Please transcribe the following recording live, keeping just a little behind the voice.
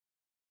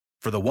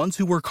For the ones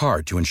who work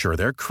hard to ensure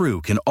their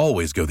crew can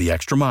always go the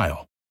extra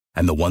mile,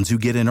 and the ones who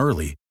get in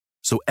early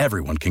so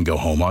everyone can go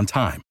home on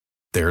time,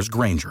 there's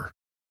Grainger,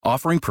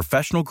 offering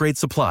professional-grade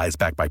supplies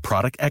backed by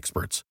product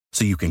experts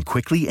so you can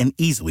quickly and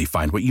easily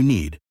find what you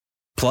need.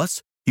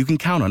 Plus, you can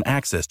count on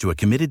access to a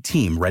committed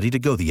team ready to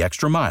go the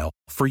extra mile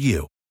for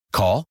you.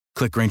 Call,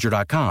 click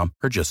Grainger.com,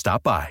 or just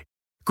stop by.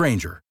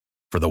 Grainger,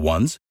 for the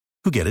ones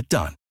who get it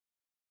done.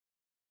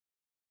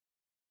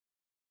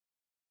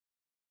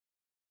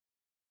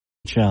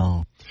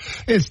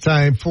 It's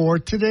time for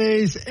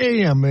today's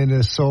AM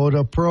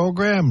Minnesota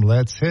program.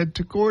 Let's head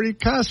to Gordy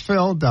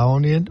Cosfeld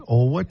down in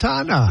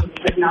Owatonna.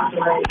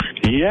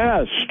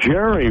 Yes,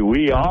 Jerry,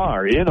 we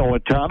are in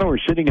Owatonna. We're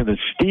sitting in the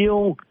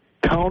Steele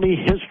County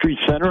History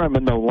Center. I'm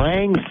in the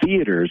Lang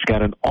Theater. It's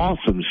got an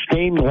awesome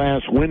stained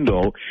glass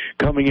window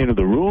coming into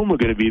the room. We're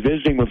going to be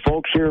visiting with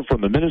folks here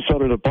from the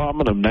Minnesota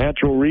Department of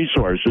Natural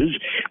Resources.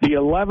 The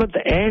 11th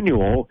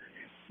annual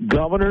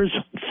Governor's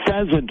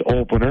Pheasant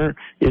opener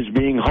is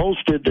being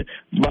hosted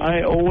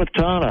by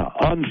Owatonna.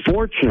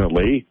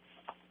 Unfortunately,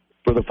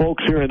 for the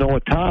folks here in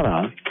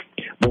Owatonna,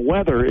 the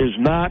weather is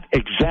not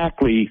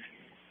exactly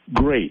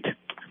great,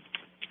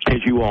 as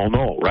you all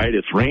know, right?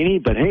 It's rainy,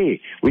 but hey,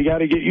 we got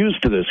to get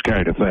used to this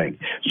kind of thing.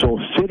 So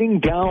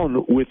sitting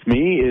down with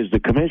me is the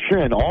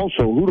commissioner, and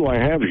also, who do I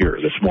have here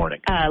this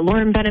morning?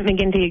 Lauren Bennett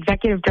McGinty,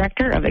 Executive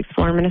Director of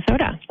Explore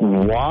Minnesota.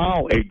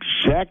 Wow,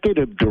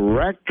 Executive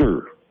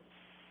Director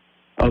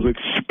of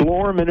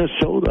Explore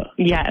Minnesota.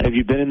 Yes. Have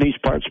you been in these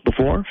parts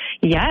before?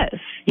 Yes,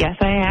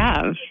 I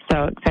have.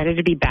 So excited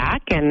to be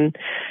back and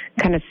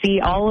kind of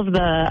see all of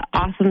the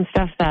awesome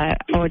stuff that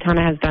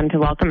Owatonna has done to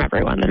welcome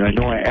everyone. And I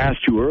know I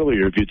asked you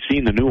earlier if you'd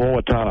seen the new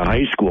Owatonna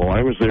High School.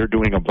 I was there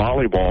doing a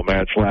volleyball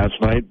match last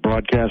night,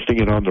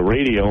 broadcasting it on the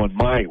radio, and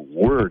my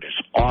word,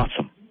 it's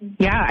awesome.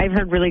 Yeah, I've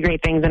heard really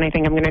great things, and I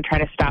think I'm going to try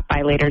to stop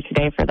by later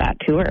today for that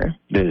tour.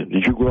 Did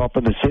you grow up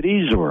in the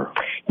cities, or?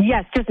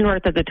 Yes, just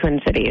north of the Twin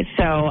Cities.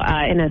 So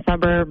in a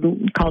suburb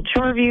called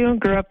Shoreview,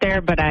 grew up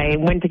there, but I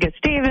went to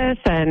Gustavus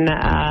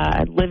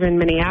and live in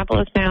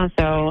Minneapolis now,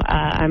 so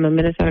I'm a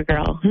Minnesota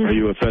girl. Are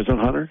you a pheasant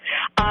hunter?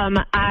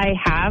 I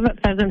have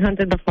pheasant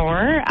hunted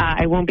before.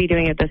 I won't be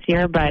doing it this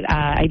year, but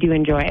I do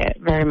enjoy it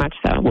very much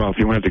so. Well, if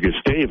you went to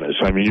Gustavus,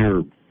 I mean,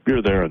 you're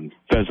there in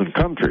pheasant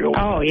country.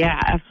 Oh, yeah,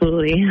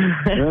 absolutely.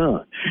 Yeah.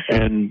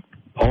 And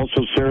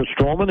also Sarah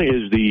Strommen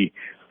is the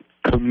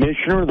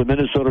commissioner of the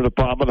Minnesota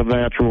Department of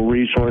Natural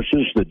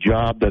Resources, the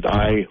job that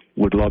I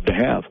would love to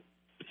have.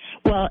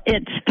 Well,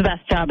 it's the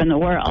best job in the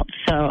world,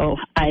 so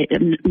I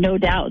no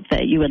doubt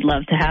that you would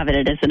love to have it.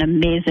 It is an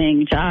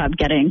amazing job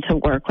getting to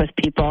work with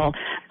people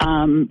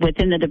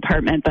within the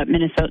department, but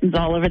Minnesotans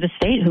all over the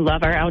state who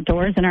love our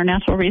outdoors and our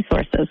natural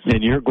resources.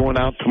 And you're going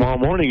out tomorrow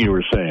morning, you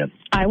were saying?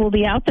 I will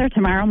be out there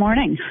tomorrow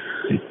morning.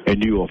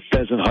 And you will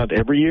pheasant hunt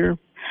every year?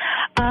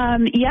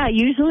 Yeah,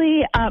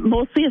 usually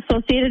mostly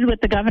associated with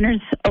the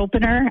governor's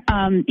opener.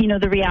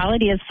 The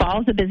reality is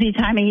fall's a busy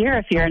time of year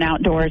if you're an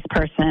outdoors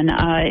person.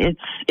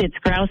 It's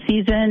grouse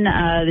season.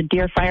 The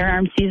deer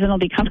firearm season will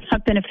be coming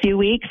up in a few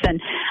weeks, and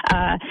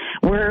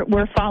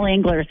we're fall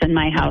anglers in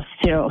my house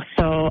too.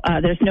 So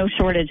there's no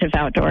shortage of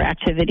outdoor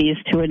activities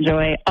to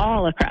enjoy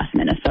all across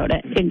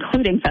Minnesota,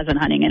 including pheasant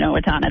hunting in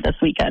Owatonna this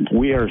weekend.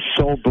 We are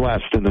so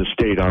blessed in the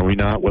state, are we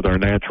not, with our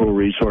natural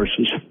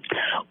resources?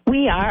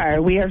 We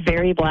are. We are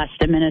very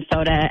blessed in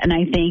Minnesota, and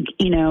I think,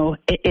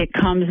 it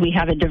comes, we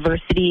have a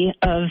diversity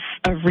of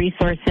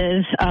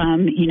resources,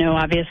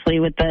 obviously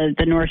with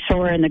the North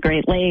Shore and the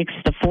Great Lakes,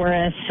 the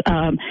forests,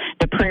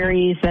 the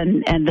prairies,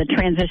 and the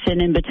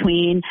transition in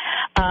between.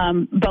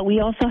 But we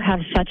also have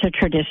such a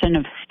tradition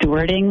of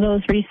stewarding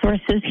those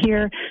resources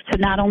here. So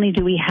not only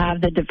do we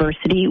have the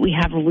diversity, we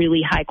have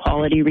really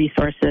high-quality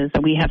resources,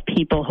 and we have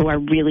people who are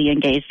really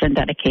engaged and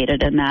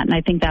dedicated in that, and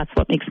I think that's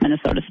what makes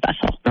Minnesota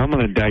special. I'm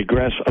going to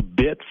digress a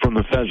bit from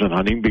the pheasant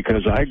hunting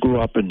because I grew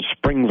up in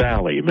Spring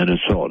Valley,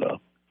 Minnesota,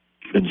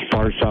 in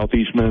far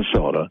southeast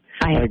Minnesota.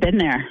 I have been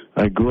there.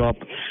 I grew up,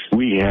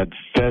 we had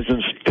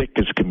pheasants thick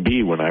as can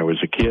be when I was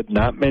a kid.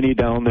 Not many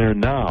down there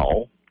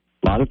now.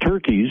 A lot of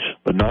turkeys,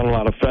 but not a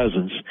lot of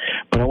pheasants.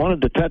 But I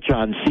wanted to touch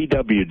on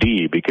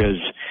CWD because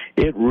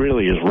it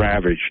really has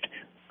ravaged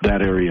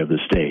that area of the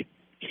state.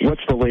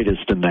 What's the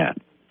latest in that?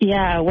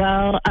 Yeah,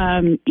 well,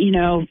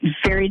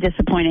 very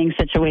disappointing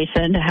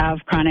situation to have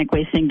chronic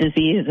wasting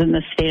disease in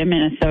the state of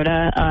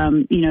Minnesota.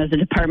 As a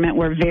department,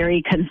 we're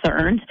very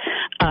concerned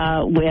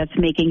with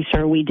making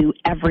sure we do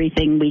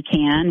everything we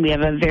can. We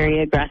have a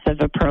very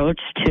aggressive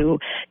approach to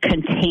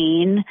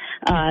contain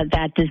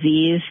that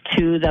disease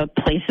to the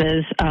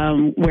places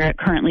where it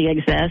currently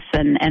exists,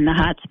 and the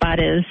hot spot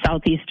is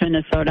southeast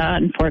Minnesota,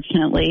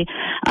 unfortunately,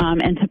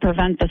 and to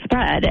prevent the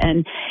spread.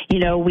 And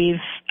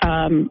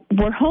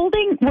we're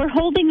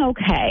holding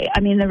okay. I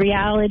mean, the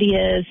reality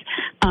is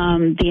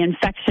the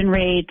infection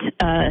rate,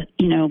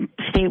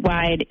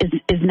 statewide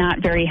is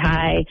not very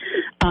high.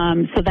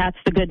 So that's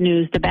the good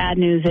news. The bad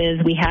news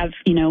is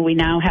we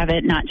now have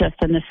it not just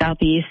in the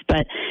southeast, but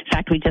in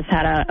fact, we just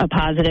had a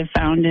positive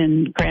found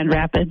in Grand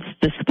Rapids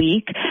this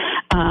week.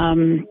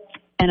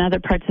 other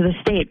parts of the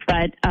state.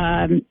 But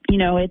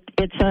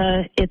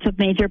it's a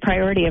major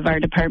priority of our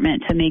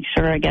department to make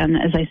sure, again,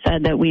 as I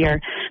said, that we are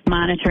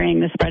monitoring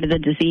the spread of the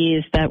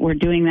disease, that we're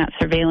doing that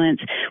surveillance.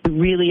 We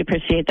really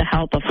appreciate the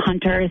help of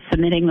hunters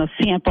submitting those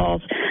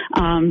samples,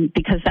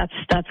 because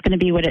that's going to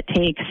be what it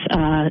takes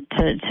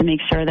to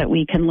make sure that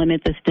we can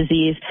limit this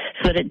disease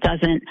so that it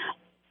doesn't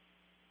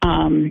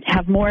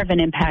have more of an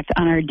impact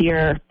on our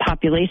deer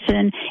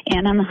population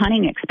and on the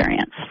hunting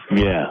experience.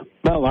 Yeah.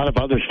 Well, a lot of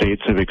other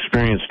states have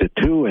experienced it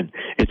too, and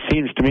it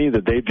seems to me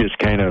that they've just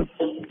kind of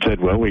said,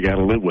 well, we got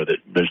to live with it.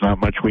 There's not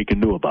much we can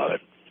do about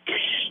it.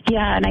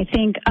 Yeah, and I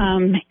think,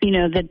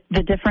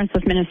 the difference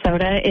with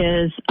Minnesota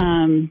is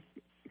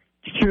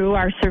through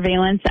our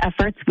surveillance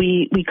efforts,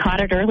 we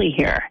caught it early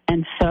here.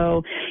 And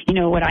so,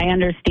 what I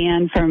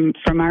understand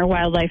from our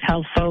wildlife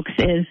health folks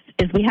is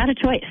we had a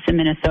choice in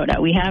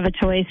Minnesota. We have a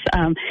choice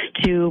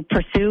to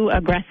pursue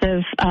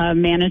aggressive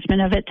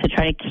management of it, to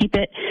try to keep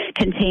it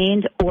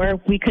contained,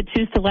 or we could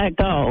choose to let it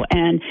go.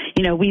 And,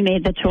 we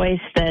made the choice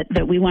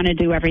that we want to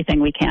do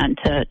everything we can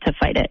to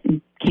fight it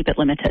and keep it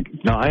limited.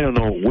 Now, I don't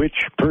know which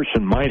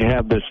person might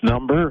have this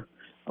number,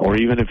 or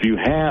even if you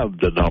have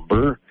the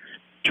number,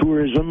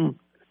 tourism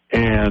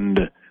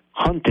and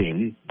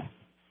hunting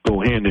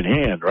go hand in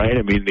hand, right?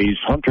 I mean, these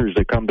hunters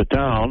that come to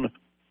town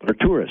are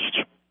tourists.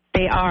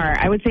 They are.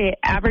 I would say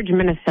average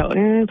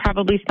Minnesotan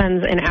probably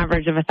spends an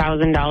average of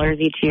 $1,000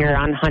 each year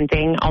on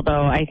hunting,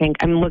 although I think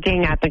I'm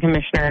looking at the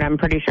commissioner and I'm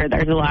pretty sure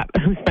there's a lot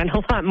who spend a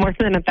lot more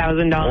than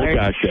 $1,000. Oh,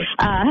 gotcha.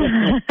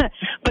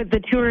 But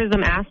the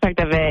tourism aspect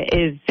of it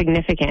is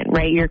significant,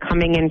 right? You're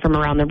coming in from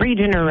around the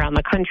region or around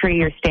the country.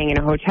 You're staying in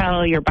a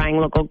hotel. You're buying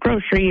local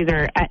groceries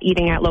or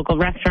eating at local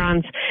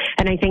restaurants.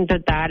 And I think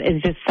that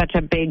is just such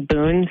a big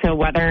boon. So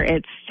whether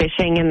it's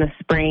fishing in the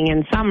spring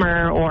and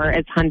summer or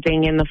it's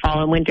hunting in the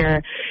fall and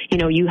winter,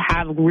 you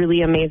have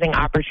really amazing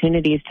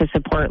opportunities to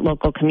support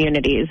local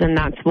communities. And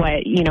that's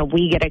what,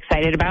 we get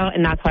excited about.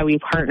 And that's why we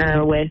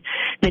partner with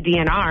the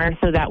DNR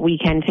so that we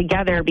can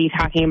together be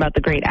talking about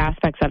the great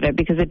aspects of it,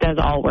 because it does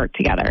all work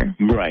together.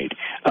 Right.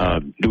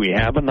 Do we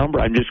have a number?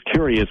 I'm just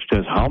curious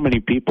as how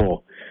many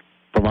people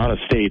from out of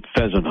state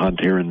pheasant hunt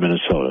here in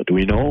Minnesota. Do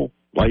we know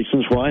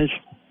license-wise?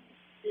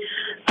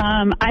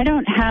 I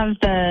don't have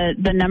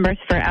the numbers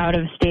for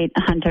out-of-state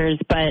hunters,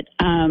 but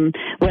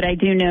what I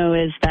do know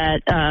is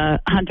that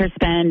hunters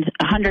spend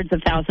hundreds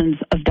of thousands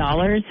of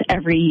dollars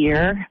every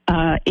year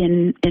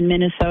in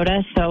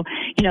Minnesota. So,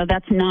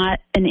 that's not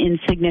an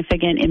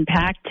insignificant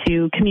impact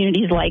to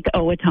communities like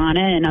Owatonna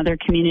and other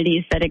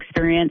communities that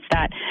experience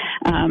that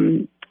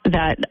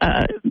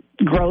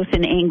growth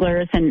in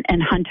anglers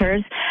and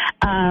hunters.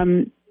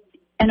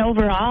 And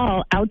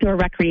overall, outdoor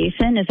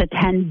recreation is a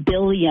 $10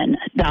 billion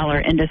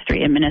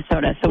industry in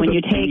Minnesota. So when you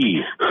take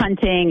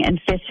hunting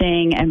and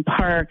fishing and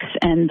parks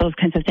and those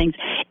kinds of things,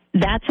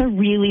 that's a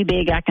really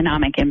big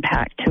economic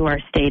impact to our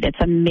state. It's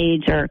a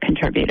major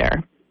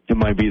contributor. It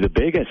might be the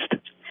biggest.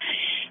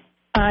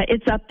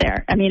 It's up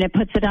there. I mean, it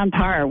puts it on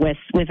par with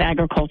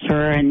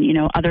agriculture and,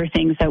 other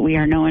things that we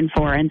are known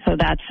for. And so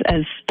that's,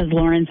 as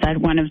Lauren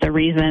said, one of the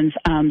reasons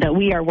that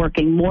we are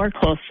working more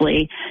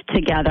closely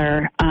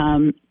together,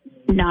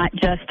 not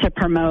just to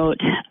promote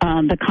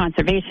the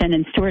conservation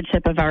and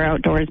stewardship of our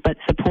outdoors, but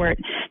support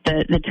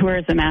the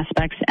tourism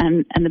aspects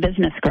and the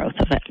business growth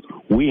of it.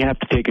 We have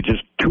to take a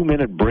just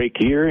 2-minute break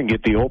here and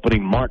get the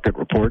opening market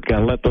report. Got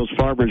to let those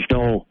farmers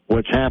know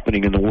what's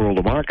happening in the world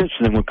of markets,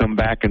 and then we'll come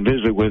back and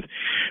visit with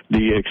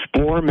the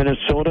Explore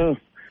Minnesota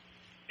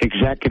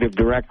Executive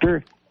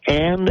Director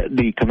and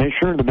the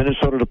Commissioner of the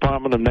Minnesota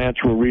Department of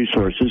Natural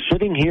Resources,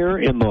 sitting here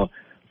in the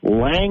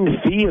Lang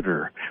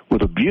Theater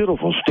with a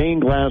beautiful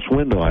stained glass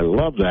window. I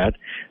love that.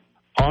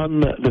 On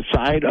the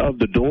side of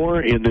the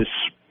door in this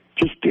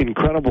just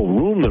incredible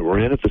room that we're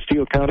in at the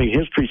Steele County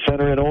History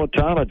Center in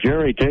Owatonna.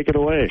 Jerry, take it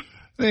away.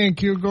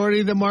 Thank you,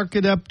 Gordy. The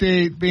market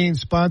update being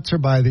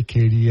sponsored by the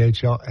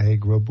KDHL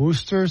Agro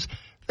Boosters.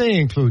 They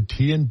include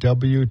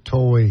T&W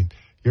Towing,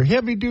 your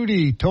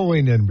heavy-duty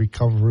towing and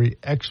recovery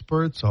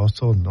experts,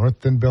 also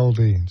Northland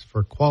Buildings.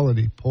 For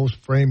quality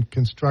post-frame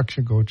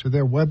construction, go to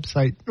their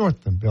website,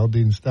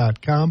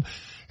 northlandbuildings.com.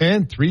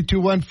 And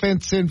 321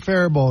 Fence in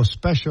Faribault,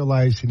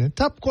 specializing in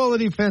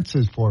top-quality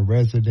fences for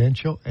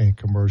residential and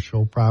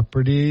commercial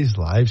properties.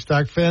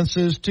 Livestock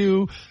fences,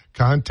 too.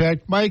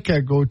 Contact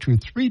Micah. Go to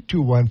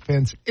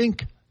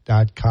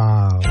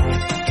 321fenceinc.com.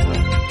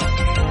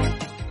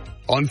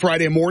 On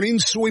Friday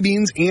mornings,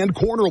 soybeans and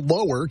corn are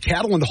lower.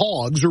 Cattle and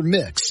hogs are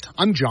mixed.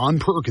 I'm John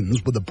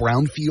Perkins with a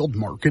Brownfield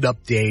Market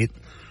Update.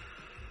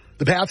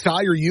 The path to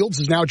higher yields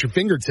is now at your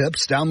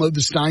fingertips. Download the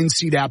Stein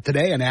Seed app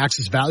today and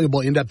access valuable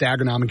in-depth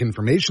agronomic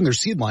information, their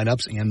seed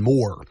lineups, and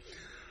more.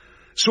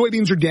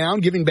 Soybeans are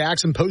down, giving back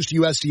some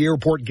post-USDA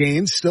report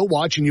gains. Still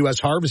watching U.S.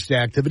 harvest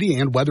activity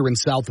and weather in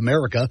South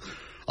America.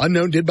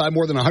 Unknown did buy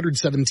more than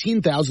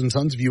 117,000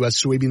 tons of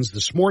U.S. soybeans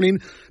this morning.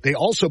 They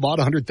also bought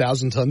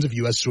 100,000 tons of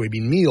U.S.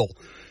 soybean meal.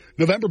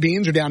 November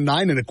beans are down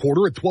 9 1/4 at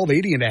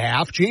 $12.80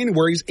 1/2.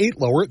 January's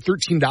 8 lower at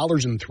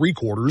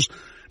 $13.75.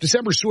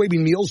 December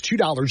soybean meals,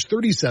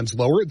 $2.30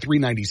 lower at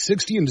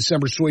 $3.90.60, and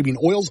December soybean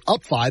oils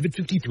up 5 at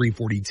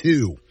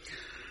 $53.42.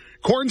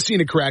 Corn seeing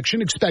a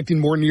correction, expecting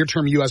more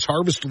near-term U.S.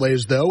 harvest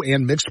delays, though,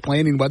 and mixed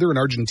planting weather in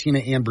Argentina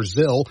and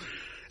Brazil.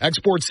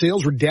 Export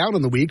sales were down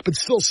in the week, but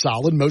still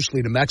solid,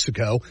 mostly to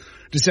Mexico.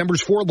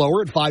 December's 4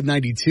 lower at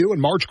 $5.92,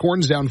 and March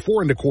corn's down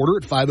 4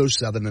 1/4 at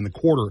 $5.07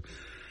 1/4.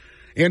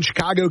 And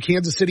Chicago,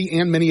 Kansas City,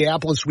 and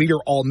Minneapolis wheat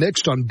are all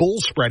mixed on bull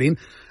spreading.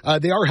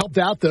 They are helped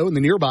out, though, in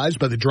the nearbys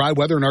by the dry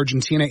weather in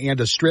Argentina and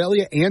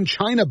Australia, and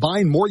China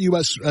buying more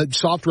U.S.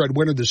 Soft red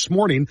winter this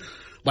morning.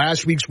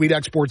 Last week's wheat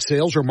export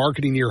sales are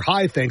marketing near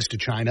high thanks to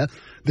China.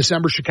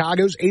 December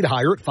Chicago's 8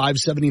 higher at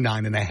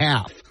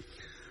 579.5.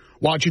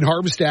 Watching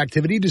harvest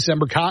activity,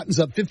 December cotton's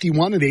up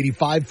 51 at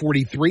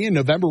 85.43, and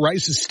November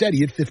rice is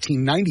steady at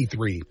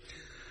 15.93.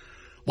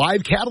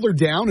 Live cattle are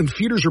down and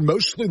feeders are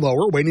mostly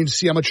lower, waiting to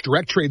see how much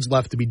direct trade's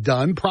left to be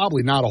done.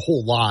 Probably not a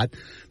whole lot.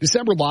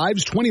 December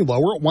live's 20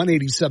 lower at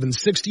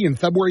 187.60, and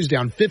February's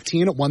down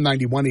 15 at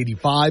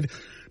 191.85.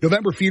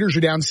 November feeders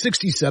are down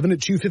 67 at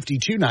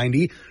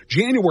 252.90.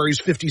 January's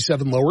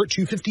 57 lower at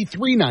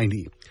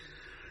 253.90.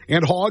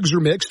 And hogs are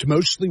mixed,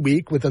 mostly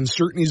weak, with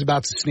uncertainties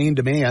about sustained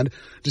demand.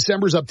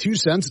 December's up 2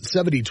 cents at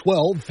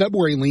 70.12.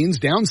 February leans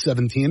down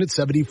 17 at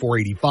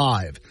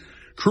 74.85.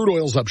 Crude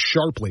oil's up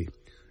sharply.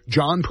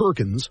 John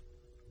Perkins,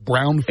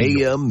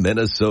 Brownfield. AM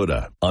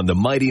Minnesota on the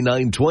Mighty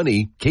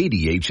 920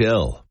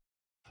 KDHL.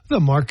 The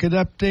market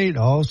update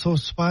also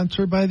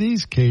sponsored by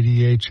these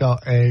KDHL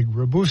Ag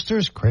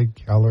Roboosters. Craig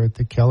Keller at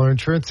the Keller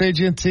Insurance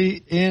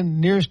Agency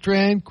in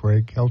Nearstrand.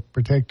 Craig helps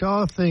protect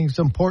all things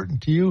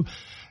important to you.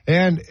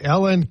 And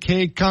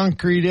L&K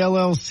Concrete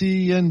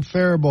LLC in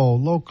Faribault,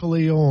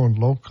 locally owned,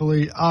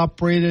 locally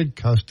operated,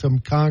 custom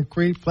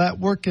concrete, flat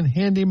work and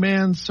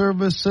handyman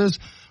services,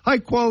 high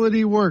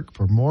quality work.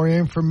 For more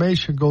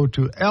information, go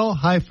to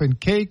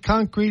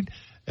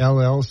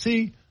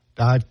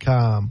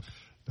L-K-Concrete-LLC.com.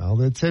 Now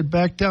let's head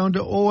back down to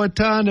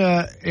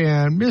Owatonna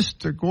and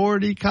Mr.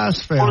 Gordy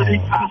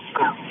Cosfeld.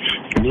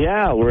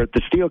 Yeah, we're at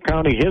the Steele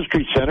County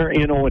History Center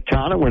in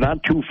Owatonna. We're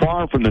not too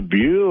far from the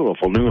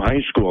beautiful new high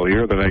school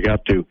here that I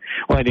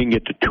didn't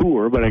get to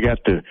tour, but I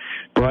got to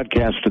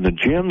broadcast in the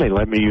gym. They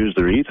let me use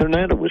their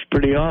Ethernet. It was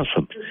pretty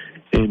awesome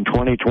in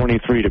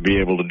 2023 to be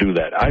able to do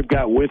that. I've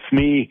got with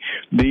me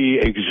the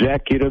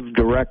executive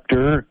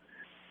director,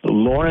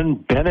 Lauren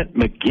Bennett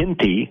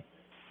McGinty.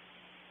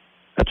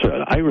 That's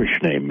an Irish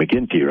name,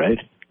 McGinty, right?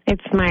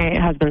 It's my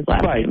husband's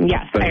last name.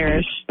 Yes,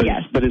 Irish.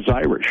 Yes. But it's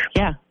Irish.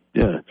 Yeah.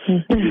 Yeah.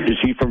 Is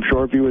he from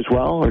Shoreview as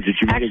well, or did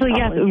you meet Actually,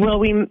 yes. Well,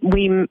 we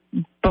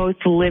both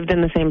lived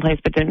in the same place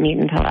but didn't meet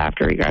until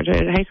after we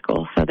graduated high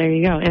school. So there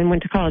you go. And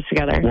went to college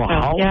together. Well, so,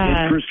 how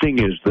interesting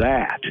is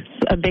that?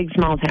 It's a big,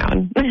 small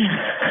town. But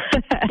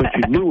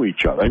you knew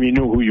each other. I mean,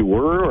 you knew who you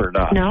were or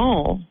not?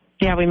 No.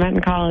 Yeah, we met in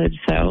college,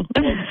 so.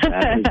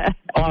 That is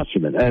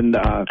awesome. And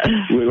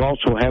we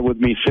also have with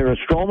me Sarah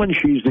Strommen.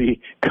 She's the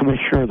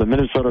commissioner of the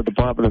Minnesota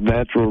Department of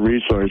Natural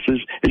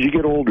Resources. As you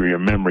get older, your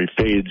memory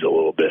fades a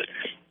little bit.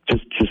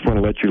 Just want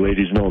to let you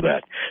ladies know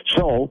that.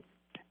 So,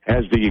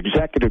 as the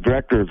executive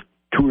director of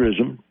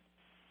tourism,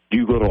 do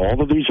you go to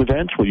all of these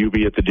events? Will you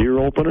be at the deer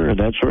opener and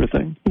that sort of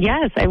thing?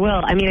 Yes, I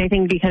will. I mean, I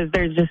think because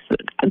there's just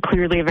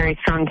clearly a very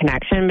strong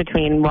connection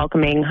between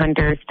welcoming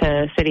hunters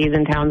to cities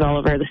and towns all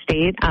over the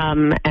state,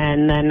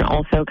 and then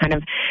also kind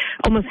of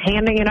almost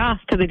handing it off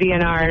to the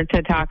DNR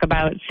to talk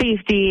about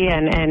safety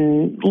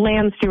and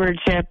land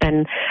stewardship.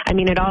 And, I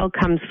mean, it all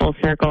comes full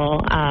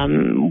circle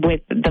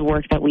with the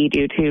work that we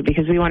do, too,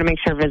 because we want to make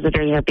sure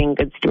visitors are being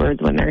good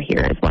stewards when they're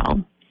here as well.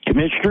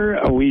 Commissioner,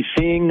 are we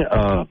seeing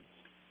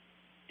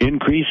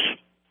increase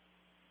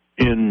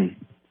in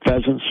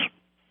pheasants?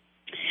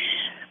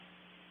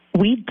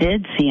 We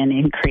did see an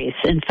increase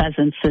in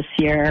pheasants this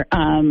year.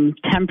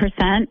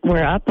 10%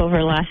 we're up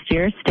over last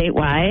year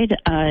statewide.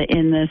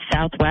 In the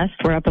Southwest,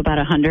 we're up about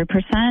 100%.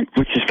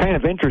 Which is kind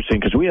of interesting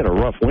because we had a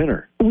rough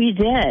winter. We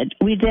did.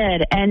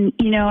 And,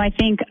 I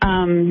think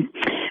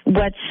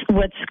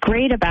what's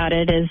great about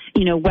it is,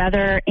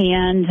 weather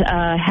and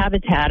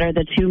habitat are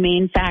the two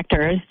main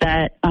factors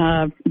that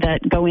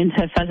go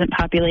into pheasant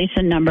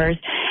population numbers.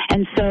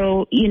 And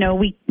so,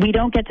 we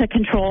don't get to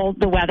control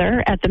the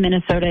weather at the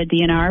Minnesota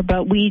DNR,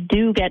 but we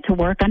do get to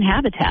work on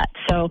habitat.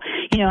 So,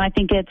 I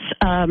think it's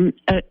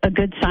a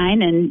good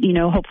sign, and,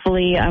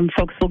 hopefully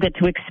folks will get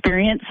to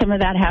experience some of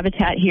that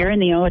habitat here in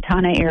the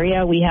Owatonna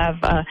area. We have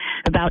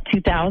about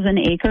 2,000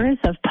 acres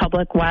of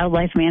public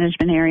wildlife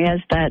management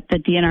areas that the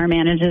DNR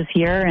manages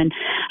here, and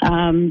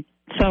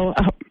so,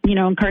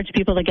 encourage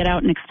people to get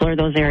out and explore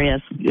those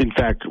areas. In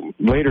fact,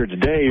 later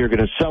today, you're going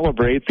to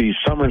celebrate the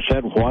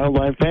Somerset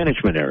Wildlife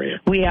Management Area.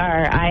 We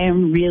are. I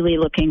am really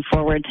looking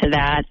forward to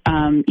that.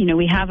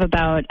 We have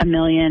about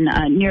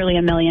nearly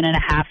 1.5 million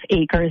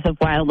acres of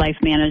wildlife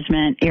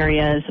management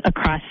areas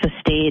across the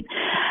state.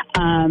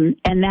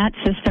 And that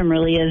system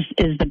really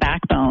is the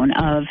backbone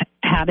of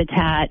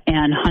habitat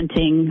and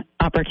hunting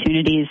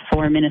opportunities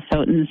for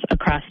Minnesotans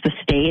across the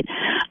state.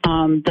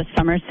 The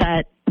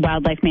Somerset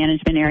wildlife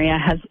management area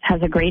has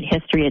a great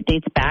history. It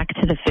dates back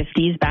to the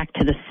 50s, back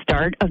to the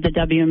start of the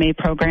WMA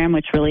program,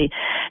 which really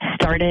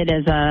started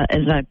as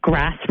a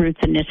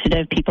grassroots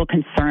initiative, people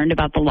concerned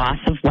about the loss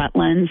of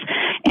wetlands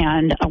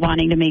and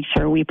wanting to make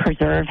sure we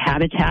preserve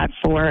habitat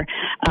for,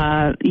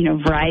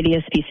 variety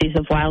of species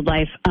of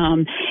wildlife.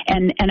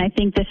 And I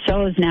think this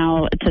shows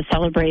now, to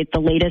celebrate the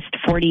latest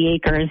 40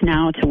 acres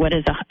now to what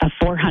is a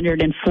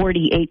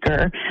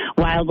 440-acre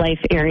wildlife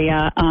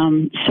area,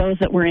 shows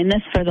that we're in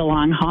this for the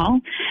long haul,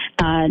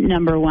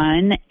 number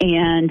one,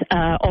 and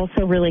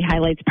also really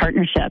highlights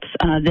partnerships.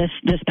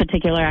 This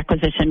particular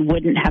acquisition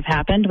wouldn't have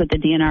happened with the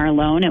DNR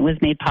alone. It was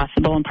made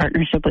possible in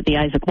partnership with the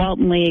Isaac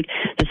Walton League,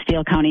 the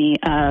Steele County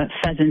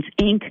Pheasants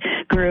Inc.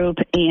 group,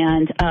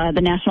 and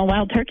the National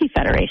Wild Turkey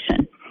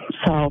Federation.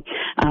 So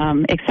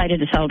excited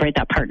to celebrate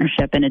that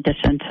partnership in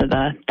addition to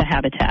the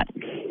habitat.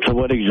 So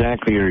what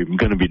exactly are you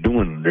going to be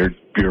doing?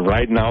 You're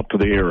riding out to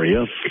the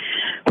area.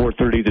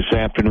 4:30 this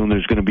afternoon,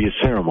 there's going to be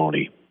a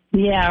ceremony.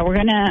 Yeah, we're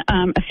going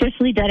to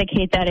officially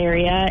dedicate that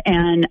area,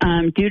 and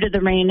due to the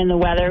rain and the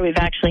weather, we've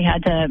actually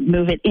had to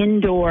move it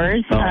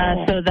indoors. So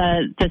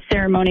the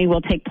ceremony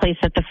will take place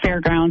at the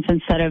fairgrounds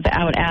instead of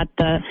out at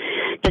the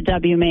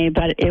WMA,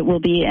 but it will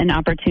be an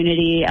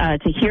opportunity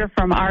to hear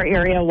from our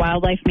area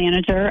wildlife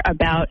manager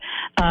about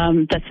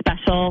the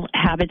special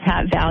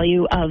habitat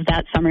value of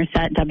that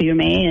Somerset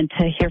WMA, and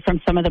to hear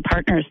from some of the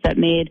partners that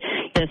made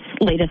this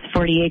latest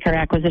 40-acre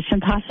acquisition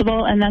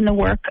possible, and then the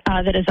work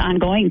that is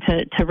ongoing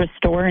to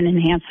restore and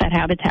enhance that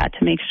habitat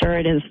to make sure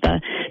it is the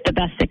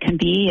best it can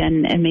be,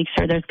 and make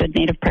sure there's good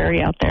native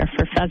prairie out there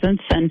for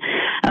pheasants and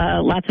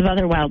lots of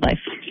other wildlife.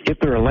 If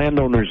there are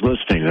landowners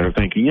listening that are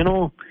thinking,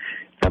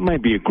 that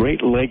might be a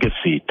great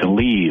legacy to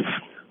leave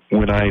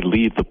when I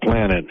leave the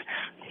planet,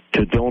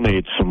 to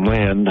donate some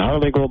land, how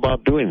do they go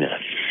about doing that?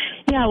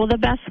 Yeah, well, the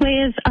best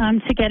way is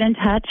to get in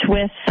touch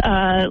with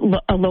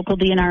a local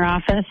DNR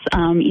office,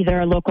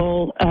 either a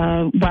local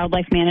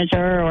wildlife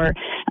manager or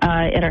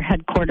at our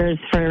headquarters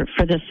for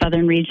the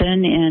southern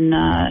region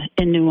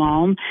in New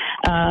Ulm,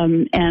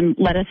 and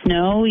let us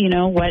know,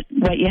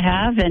 what you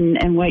have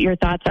and what your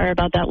thoughts are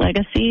about that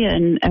legacy,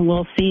 and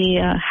we'll see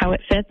how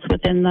it fits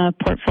within the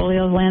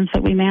portfolio of lands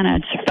that we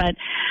manage. But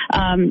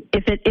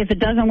if it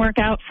doesn't work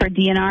out for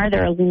DNR,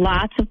 there are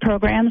lots of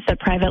programs that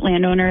private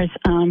landowners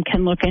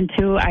can look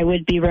into. I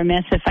would be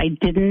remiss if I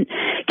didn't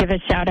give a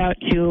shout out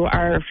to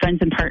our friends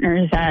and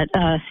partners at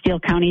Steele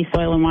County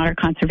Soil and Water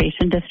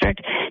Conservation District.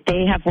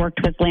 They have worked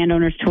with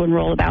landowners to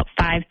enroll about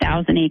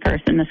 5,000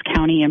 acres in this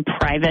county in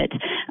private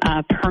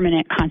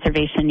permanent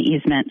conservation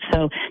easements.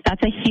 So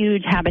that's a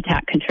huge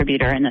habitat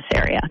contributor in this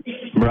area.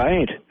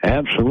 Right,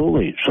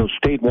 absolutely. So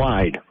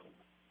statewide.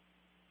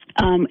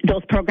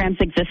 Those programs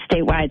exist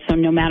statewide, so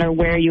no matter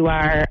where you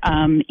are,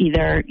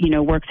 either,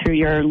 work through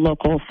your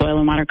local soil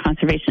and water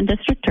conservation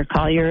district or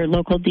call your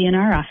local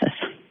DNR office.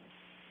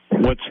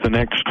 What's the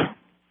next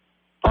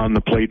on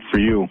the plate for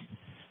you?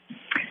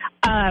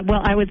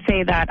 Well, I would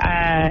say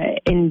that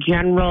in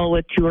general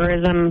with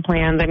tourism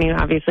plans,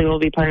 obviously we'll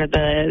be part of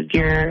the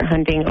deer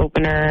hunting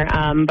opener,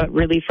 but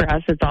really for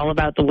us it's all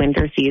about the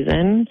winter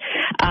season.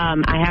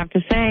 I have to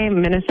say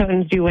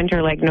Minnesotans do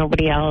winter like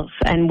nobody else,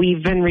 and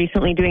we've been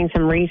recently doing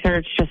some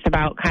research just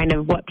about kind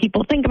of what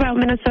people think about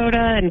Minnesota,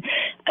 and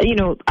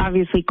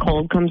obviously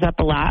cold comes up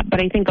a lot,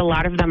 but I think a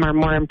lot of them are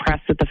more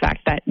impressed with the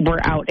fact that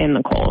we're out in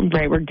the cold,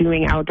 right? We're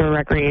doing outdoor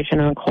recreation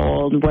in the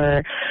cold,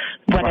 whether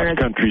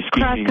it's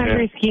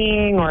cross-country skiing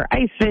or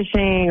ice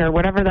fishing or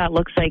whatever that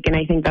looks like, and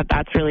I think that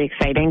that's really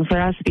exciting for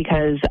us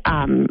because,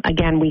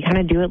 again, we kind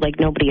of do it like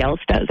nobody else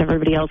does.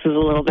 Everybody else is a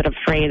little bit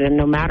afraid, and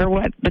no matter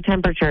what the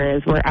temperature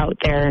is, we're out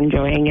there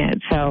enjoying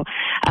it. So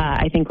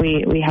I think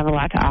we have a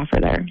lot to offer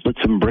there. Let's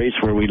embrace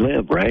where we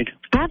live, right?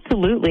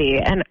 Absolutely.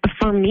 And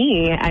for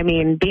me,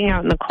 being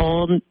out in the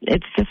cold,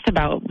 it's just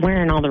about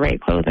wearing all the right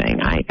clothing,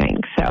 I think.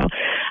 So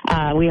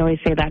we always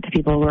say that to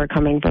people who are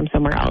coming from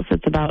somewhere else.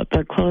 It's about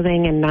the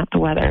clothing and not the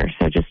weather.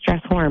 So just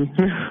dress warm.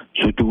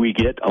 So do we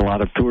get a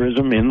lot of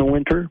tourism in the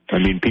winter?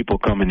 People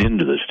coming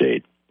into the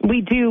state.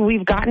 We do.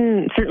 We've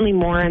gotten certainly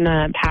more in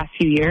the past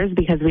few years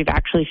because we've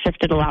actually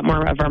shifted a lot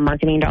more of our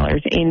marketing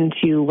dollars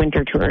into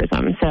winter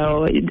tourism.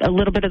 So a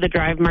little bit of the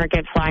drive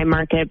market, fly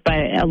market, but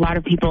a lot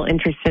of people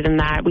interested in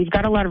that. We've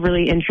got a lot of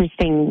really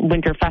interesting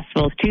winter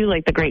festivals too,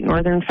 like the Great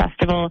Northern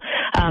Festival,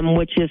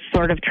 which is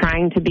sort of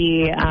trying to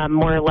be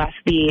more or less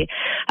the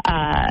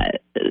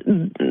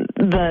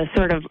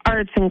sort of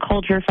arts and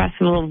culture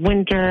festival of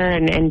winter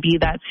and be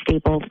that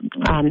staple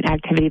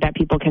activity that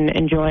people can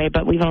enjoy.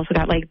 But we've also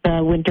got like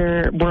the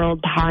Winter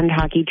World Pond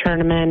Hockey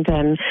Tournament,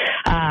 and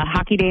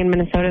Hockey Day in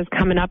Minnesota is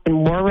coming up in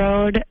War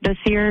Road this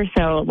year,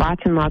 so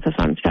lots and lots of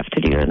fun stuff to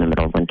do in the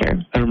middle of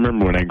winter. I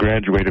remember when I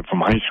graduated from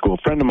high school,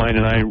 a friend of mine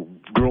and I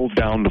drove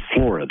down to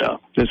Florida.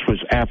 This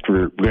was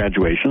after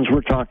graduations.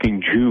 We're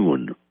talking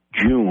June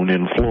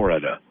in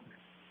Florida,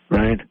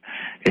 right?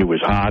 It was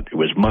hot. It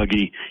was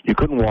muggy. You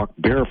couldn't walk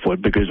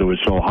barefoot because it was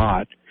so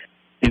hot.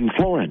 in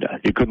Florida.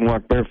 You couldn't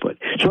walk barefoot.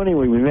 So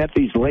anyway, we met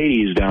these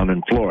ladies down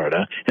in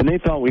Florida, and they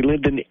thought we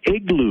lived in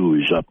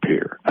igloos up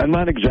here. I'm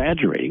not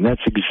exaggerating.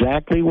 That's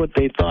exactly what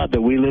they thought,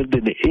 that we lived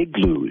in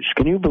igloos.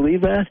 Can you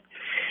believe that?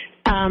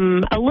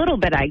 A little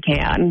bit I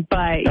can,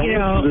 but, you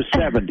know. It was the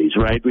 70s,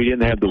 right? We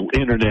didn't have the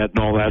internet and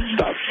all that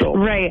stuff. So.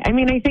 Right. I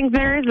mean, I think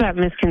there is that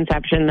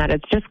misconception that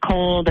it's just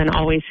cold and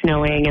always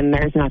snowing and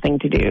there's nothing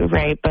to do,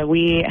 right? But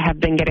we have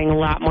been getting a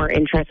lot more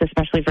interest,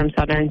 especially from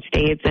southern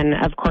states. And,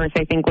 of course,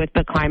 I think with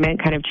the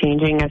climate kind of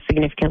changing as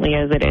significantly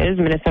as it is,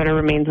 Minnesota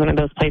remains one of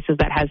those places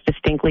that has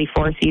distinctly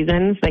 4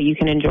 seasons that you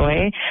can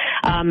enjoy.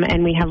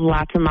 And we have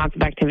lots and lots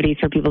of activities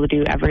for people to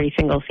do every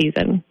single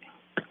season.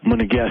 I'm going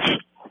to guess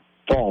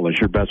fall is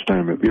your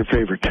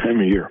favorite time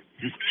of year.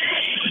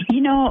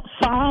 You know,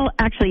 fall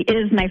actually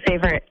is my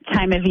favorite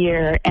time of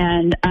year,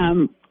 and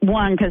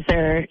one, because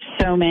there are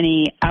so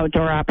many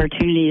outdoor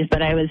opportunities,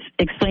 but I was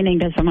explaining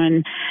to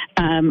someone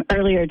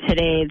earlier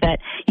today that,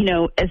 you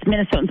know, as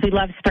Minnesotans, we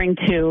love spring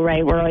too,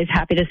 right? We're always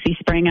happy to see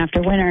spring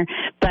after winter,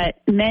 but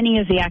many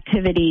of the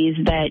activities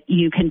that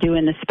you can do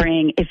in the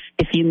spring,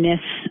 if you miss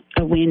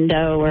a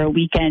window or a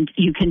weekend,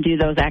 you can do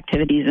those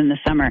activities in the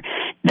summer.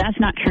 That's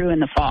not true in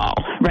the fall,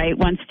 right?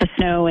 Once the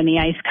snow and the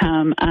ice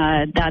come,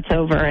 that's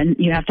over, and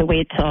you have to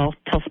wait till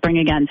spring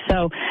again.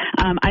 So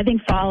I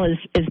think fall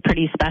is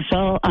pretty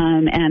special,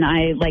 and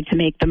I like to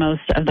make the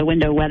most of the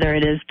window, whether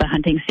it is the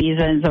hunting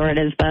seasons or it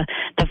is the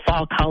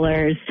fall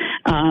colors,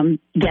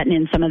 getting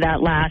in some of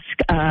that last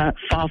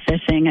fall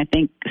fishing. I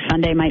think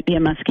Sunday might be a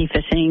muskie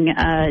fishing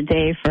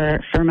day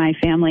for my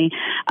family.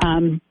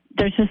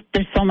 There's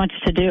so much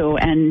to do,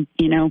 and,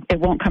 you know, it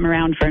won't come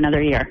around for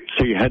another year.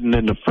 So you're heading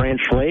into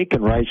French Lake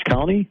in Rice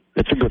County?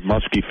 That's a good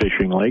muskie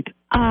fishing lake.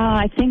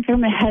 I think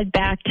I'm going to head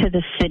back to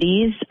the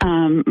cities.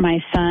 My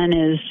son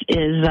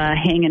is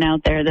hanging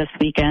out there this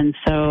weekend,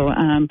 so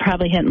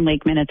probably hitting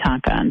Lake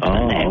Minnetonka on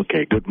Sunday. Oh,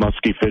 okay. Good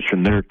muskie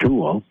fishing there,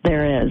 too, huh?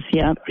 There is,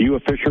 yep. Are you a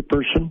fisher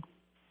person?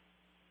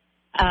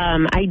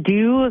 I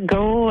do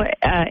go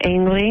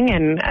angling,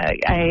 and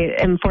I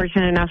am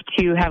fortunate enough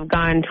to have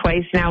gone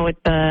twice now with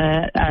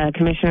the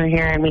commissioner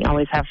here, and we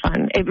always have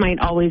fun. It might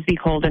always be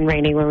cold and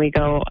rainy when we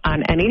go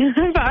on any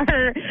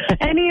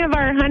of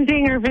our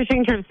hunting or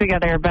fishing trips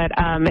together, but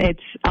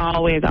it's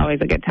always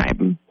a good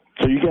time.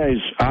 So you guys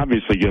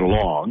obviously get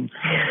along.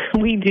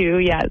 We do,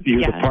 yes.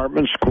 Your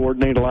departments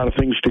coordinate a lot of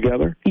things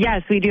together?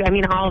 Yes, we do. I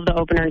mean, all of the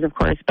openers, of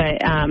course, but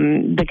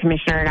the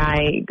commissioner and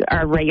I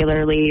are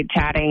regularly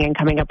chatting and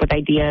coming up with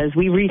ideas.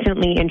 We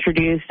recently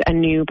introduced a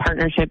new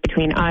partnership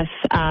between us,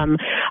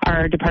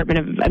 our Department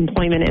of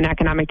Employment and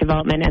Economic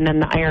Development, and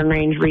then the Iron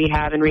Range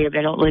Rehab and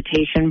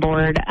Rehabilitation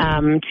Board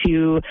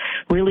to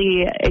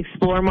really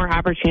explore more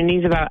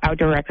opportunities about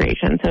outdoor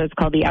recreation. So it's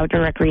called the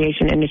Outdoor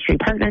Recreation Industry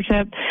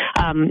Partnership,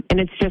 and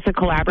it's just a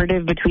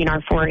collaborative between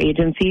our 4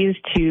 agencies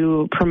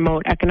to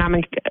promote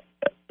economic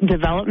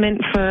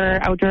development for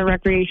outdoor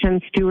recreation,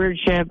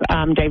 stewardship,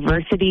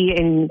 diversity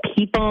in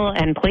people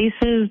and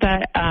places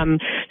that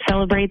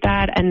celebrate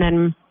that, and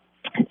then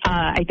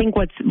I think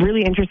what's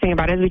really interesting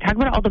about it is we talk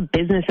about all the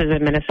businesses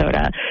in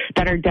Minnesota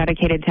that are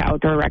dedicated to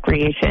outdoor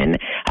recreation.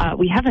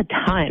 We have a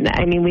ton.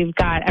 I mean, we've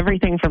got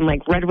everything from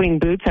like Red Wing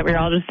Boots that we were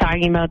all just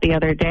talking about the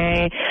other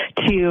day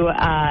to,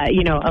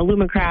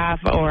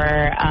 Alumacraft or,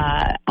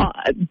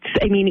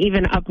 I mean,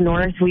 even up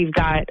north, we've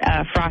got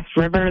Frost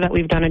River that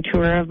we've done a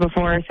tour of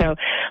before. So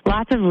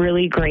lots of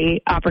really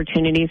great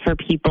opportunities for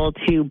people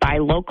to buy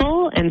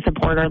local and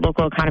support our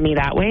local economy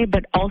that way,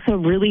 but also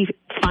really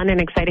fun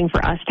and exciting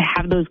for us to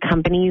have those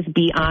companies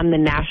be on the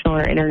national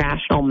or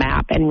international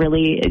map and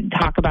really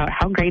talk about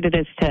how great it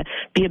is to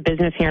be a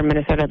business here in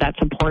Minnesota that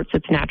supports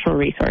its natural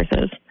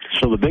resources.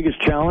 So the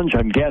biggest challenge,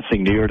 I'm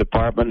guessing, to your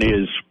department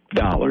is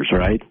dollars,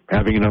 right?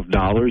 Having enough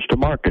dollars to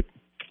market.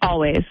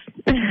 Always.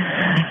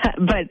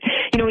 But,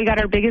 we got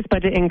our biggest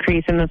budget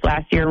increase in this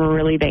last year. We're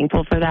really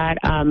thankful for that.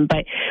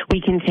 But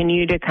we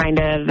continue to kind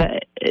of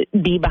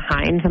be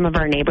behind some of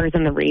our neighbors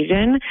in the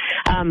region.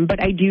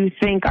 But I do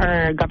think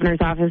our governor's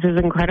office is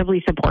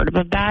incredibly supportive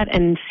of that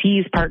and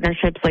sees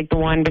partnerships like the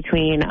one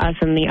between us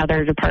and the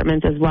other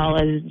departments, as well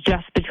as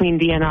just between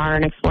DNR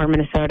and Explore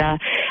Minnesota,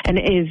 and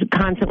is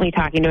constantly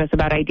talking to us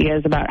about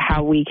ideas about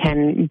how we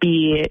can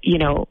be,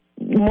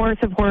 more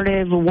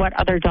supportive, what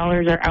other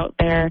dollars are out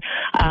there.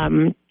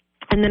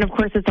 And then, of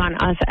course, it's on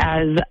us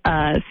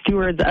as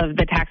stewards of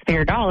the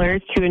taxpayer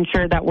dollars to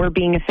ensure that we're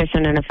being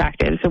efficient and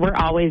effective. So we're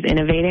always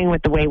innovating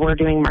with the way we're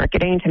doing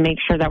marketing to make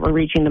sure that we're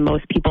reaching the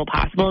most people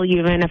possible,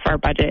 even if our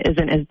budget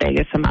isn't as big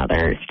as some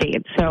other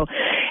states. So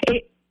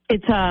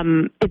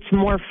it's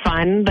more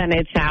fun than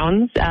it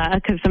sounds,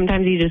 because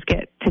sometimes you just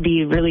get to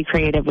be really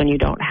creative when you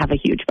don't have a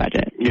huge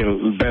budget.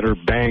 Better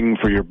bang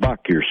for your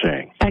buck, you're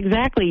saying.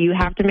 Exactly. You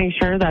have to make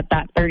sure that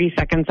 30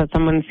 seconds that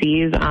someone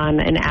sees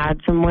on an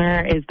ad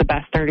somewhere is the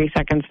best 30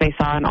 seconds they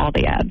saw in all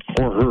the ads.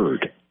 Or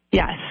heard.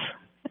 Yes.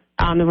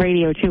 On the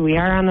radio, too. We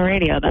are on the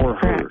radio. That's or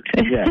correct.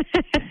 Heard.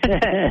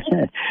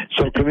 Yeah.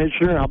 So,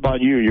 Commissioner, how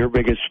about you? Your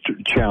biggest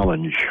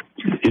challenge?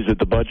 Is it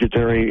the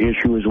budgetary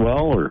issue as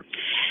well, or?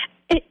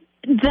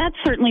 That's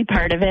certainly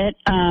part of it.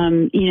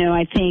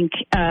 I think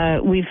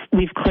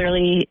we've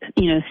clearly,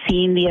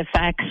 seen the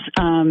effects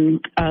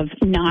of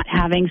not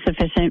having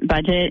sufficient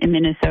budget in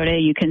Minnesota.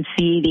 You can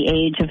see the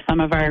age of some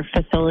of our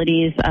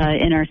facilities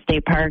in our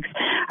state parks.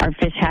 Our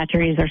fish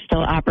hatcheries are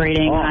still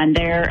operating on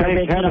their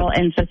original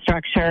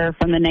infrastructure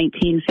from the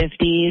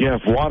 1950s. Yeah,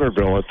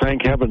 Waterville.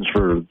 Thank heavens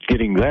for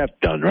getting that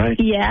done, right?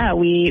 Yeah,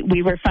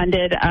 we were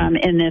funded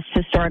in this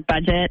historic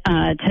budget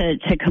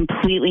to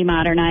completely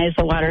modernize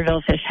the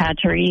Waterville fish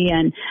hatchery.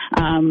 And,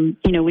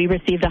 we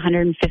received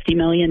 $150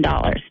 million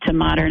to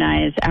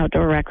modernize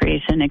outdoor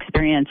recreation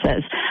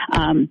experiences.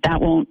 That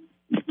won't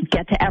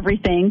get to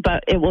everything,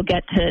 but it will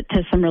get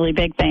to some really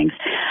big things.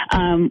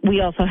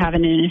 We also have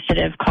an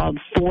initiative called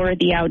For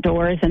the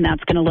Outdoors, and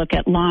that's going to look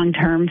at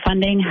long-term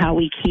funding, how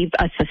we keep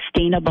a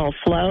sustainable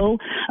flow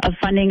of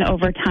funding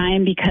over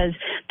time, because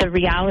the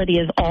reality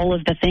is all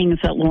of the things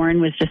that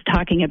Lauren was just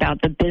talking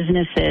about, the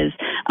businesses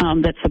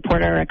that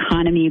support our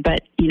economy,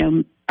 but,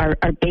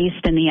 are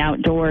based in the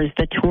outdoors,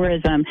 the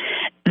tourism,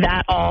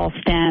 that all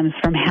stems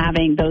from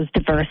having those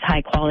diverse,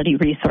 high-quality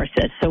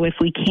resources. So if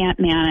we can't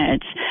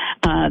manage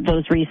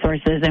those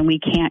resources and we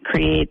can't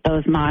create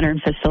those modern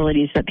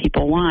facilities that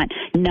people want,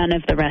 none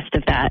of the rest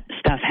of that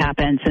stuff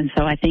happens. And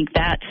so I think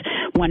that's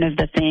one of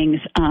the things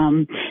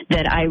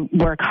that I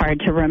work hard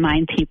to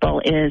remind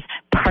people is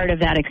part of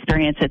that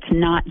experience. It's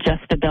not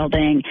just the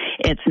building.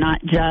 It's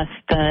not just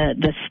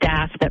the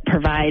staff that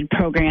provide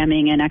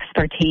programming and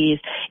expertise.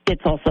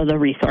 It's also the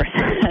resources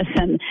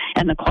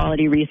and the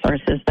quality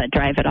resources that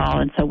drive it all.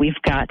 And so we've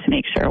got to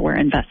make sure we're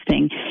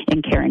investing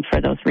in caring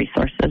for those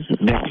resources as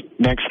well.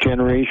 Next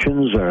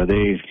generations, are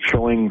they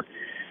showing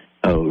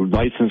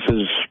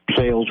licenses,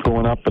 sales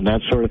going up and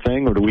that sort of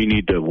thing? Or do we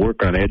need to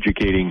work on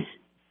educating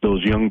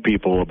those young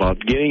people about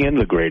getting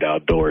into the great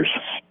outdoors?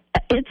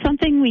 It's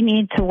something we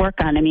need to work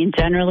on. I mean,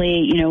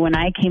 generally, when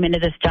I came into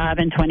this job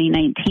in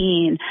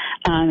 2019,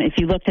 if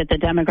you looked at the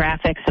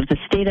demographics of the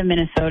state of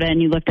Minnesota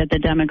and you looked at the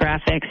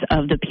demographics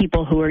of the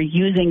people who are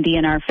using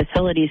DNR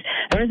facilities,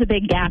 there is a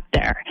big gap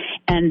there,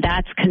 and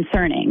that's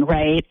concerning,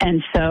 right?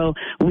 And so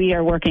we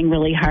are working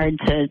really hard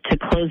to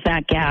close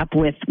that gap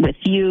with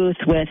youth,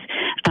 with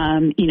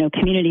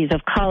communities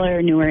of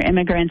color, newer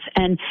immigrants,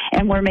 and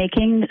we're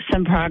making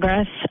some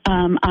progress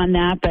on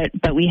that,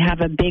 but we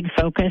have a big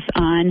focus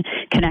on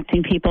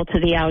connecting people to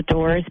the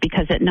outdoors,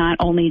 because it not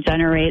only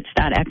generates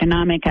that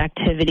economic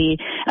activity,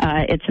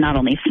 it's not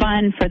only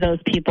fun for those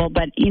people,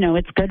 but,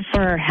 it's good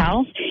for our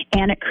health,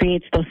 and it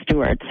creates those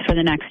stewards for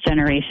the next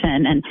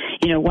generation. And,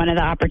 one of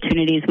the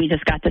opportunities we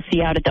just got to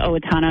see out at the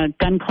Owatonna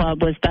Gun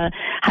Club was the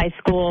high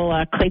school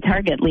clay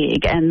target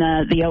league and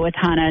the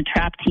Owatonna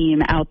trap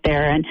team out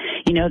there. And,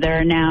 there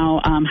are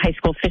now high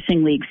school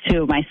fishing leagues,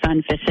 too. My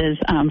son fishes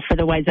for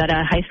the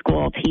Wayzata high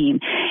school team.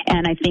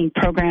 And I think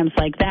programs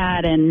like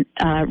that and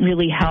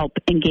really help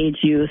engage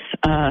youth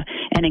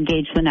and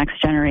engage the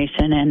next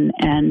generation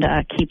and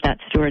keep that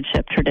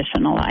stewardship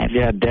tradition alive.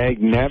 Yeah,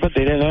 dag nabbit,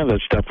 they didn't have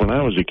that stuff when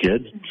I was a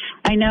kid.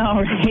 I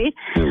know, right?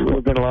 It would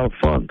have been a lot of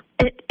fun.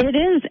 It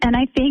is, and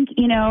I think,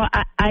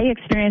 I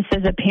experienced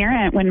as a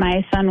parent when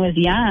my son was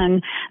young,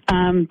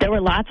 there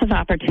were lots of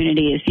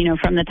opportunities,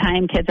 from the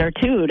time kids are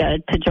 2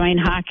 to join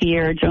hockey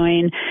or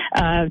join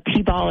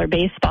t-ball or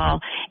baseball,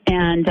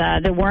 and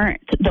there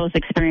weren't those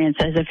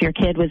experiences if your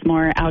kid was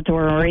more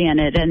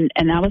outdoor-oriented,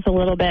 and that was a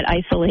little bit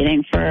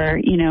isolating for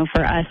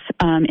us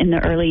in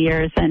the early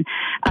years, and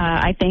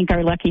I think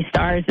our lucky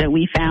stars that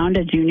we found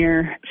a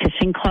junior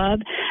fishing club,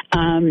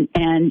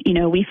 and,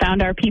 we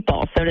found our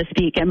people, so to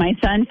speak, and my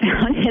son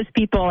found his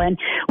people, and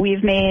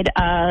we've made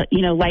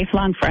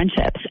lifelong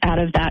friendships out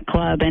of that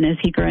club and as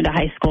he grew into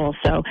high school.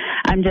 So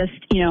I'm just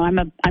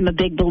I'm a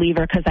big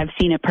believer, because I've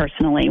seen it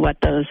personally what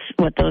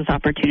those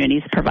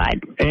opportunities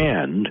provide.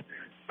 And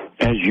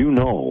as you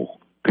know,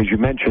 because you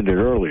mentioned it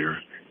earlier,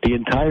 the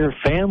entire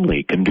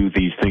family can do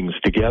these things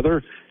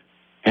together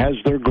as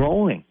they're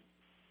growing.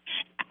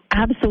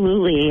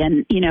 Absolutely,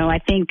 and I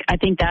think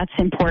that's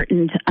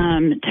important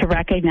to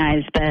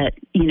recognize that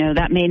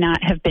that may not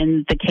have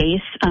been the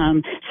case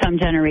some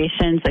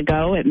generations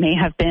ago. It may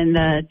have been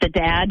the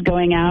dad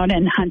going out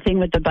and hunting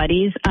with the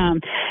buddies,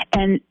 and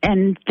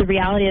the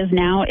reality is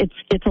now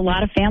it's a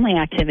lot of family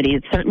activity.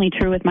 It's certainly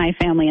true with my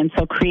family, and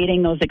so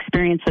creating those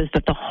experiences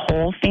that the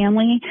whole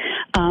family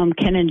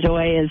can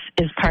enjoy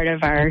is part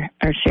of our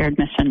shared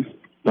mission.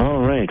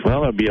 All right. Well,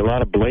 there'll be a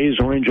lot of blaze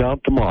orange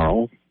out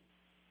tomorrow.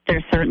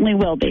 There certainly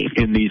will be.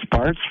 In these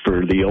parts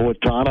for the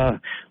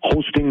Owatonna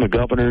hosting the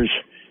governor's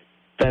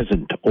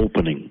Pheasant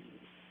opening.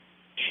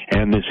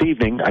 And this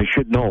evening, I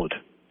should note,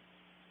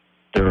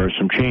 there are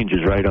some changes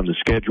right on the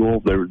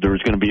schedule.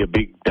 There's going to be a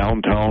big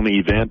downtown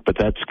event, but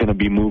that's going to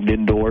be moved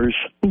indoors?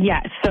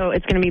 Yes, so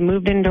it's going to be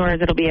moved indoors.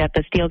 It'll be at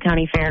the Steele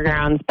County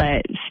Fairgrounds,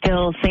 but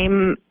still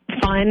same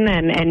fun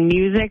and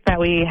music that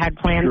we had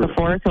planned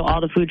before. So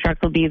all the food trucks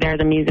will be there.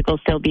 The music will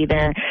still be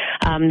there.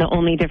 The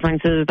only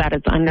difference is that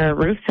it's under a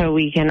roof, so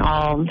we can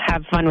all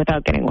have fun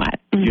without getting wet.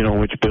 You know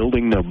which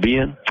building they'll be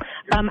in?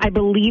 I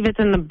believe it's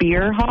in the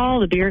beer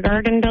hall, the beer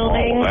garden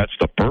building. Oh, that's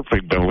the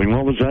perfect building.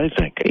 What was I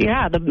thinking?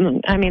 Yeah,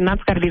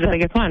 that's got to be the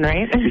biggest one,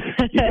 right?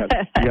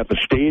 you got the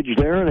stage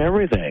there and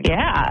everything.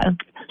 Yeah.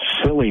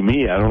 Silly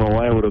me. I don't know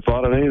why I would have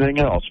thought of anything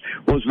else.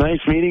 Well, it was nice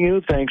meeting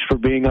you. Thanks for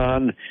being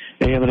on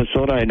AM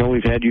Minnesota. I know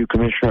we've had you,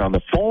 Commissioner, on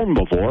the phone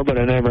before, but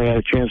I never had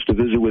a chance to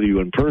visit with you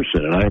in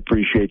person, and I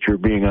appreciate your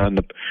being on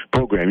the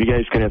program. You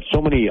guys can have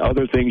so many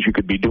other things you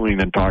could be doing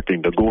than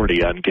talking to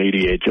Gordy on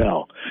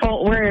KDHL.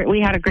 Well,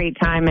 we had a great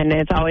time, and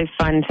it's always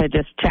fun to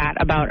just chat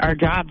about our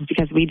jobs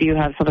because we do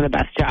have some of the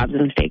best jobs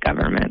in state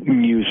government.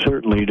 You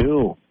certainly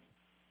do.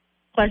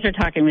 Pleasure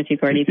talking with you,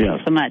 Gordy.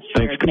 Thanks so much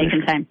for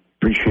making time.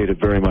 Appreciate it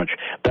very much.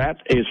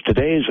 That is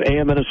today's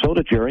AM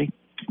Minnesota, Jerry.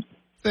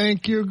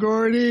 Thank you,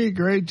 Gordy.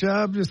 Great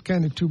job. Just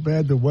kind of too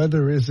bad the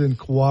weather isn't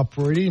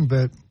cooperating,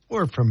 but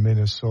we're from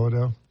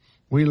Minnesota.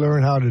 We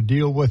learn how to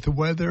deal with the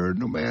weather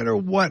no matter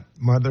what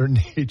Mother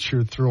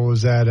Nature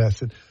throws at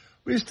us. And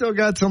we still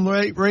got some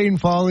light rain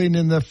falling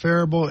in the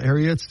Faribault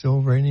area. It's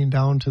still raining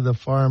down to the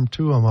farm,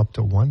 too. I'm up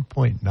to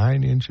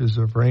 1.9 inches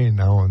of rain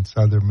now in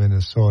southern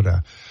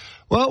Minnesota.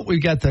 Well, we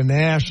got the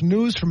Nash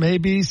News from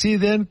ABC.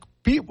 Then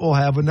Pete will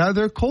have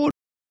another cold.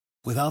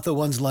 Without the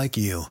ones like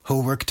you,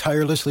 who work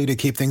tirelessly to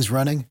keep things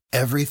running,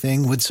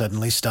 everything would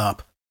suddenly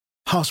stop.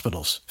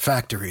 Hospitals,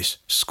 factories,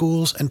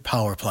 schools, and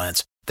power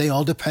plants, they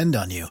all depend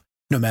on you.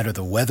 No matter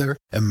the weather,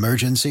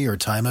 emergency, or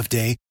time of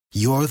day,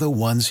 you're the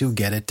ones who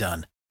get it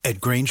done. At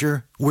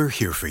Grainger, we're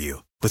here for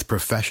you with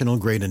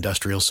professional-grade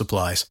industrial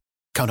supplies.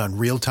 Count on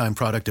real-time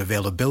product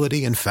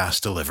availability and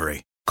fast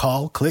delivery.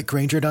 Call, click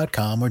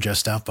Grainger.com, or just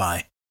stop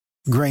by.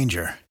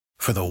 Grainger,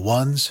 for the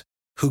ones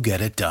who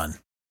get it done.